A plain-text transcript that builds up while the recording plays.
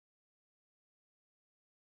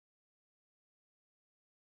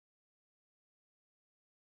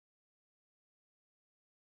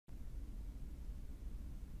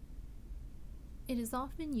It is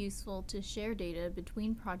often useful to share data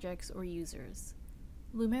between projects or users.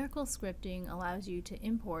 Lumerical scripting allows you to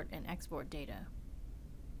import and export data.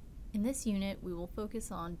 In this unit, we will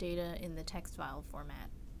focus on data in the text file format.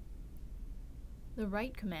 The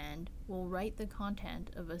write command will write the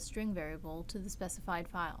content of a string variable to the specified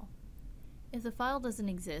file. If the file doesn't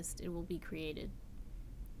exist, it will be created.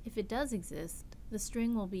 If it does exist, the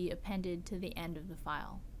string will be appended to the end of the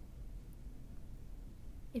file.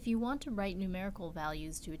 If you want to write numerical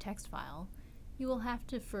values to a text file, you will have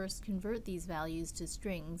to first convert these values to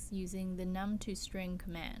strings using the num2string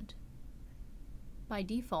command. By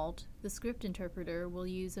default, the script interpreter will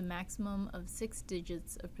use a maximum of 6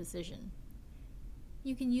 digits of precision.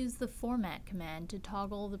 You can use the format command to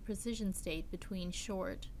toggle the precision state between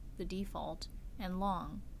short, the default, and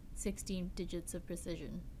long, 16 digits of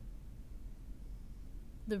precision.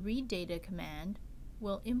 The read data command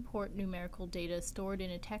will import numerical data stored in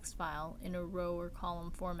a text file in a row or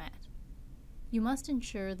column format. You must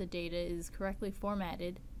ensure the data is correctly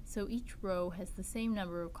formatted so each row has the same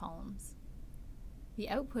number of columns. The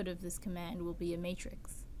output of this command will be a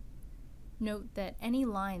matrix. Note that any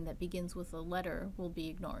line that begins with a letter will be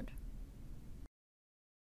ignored.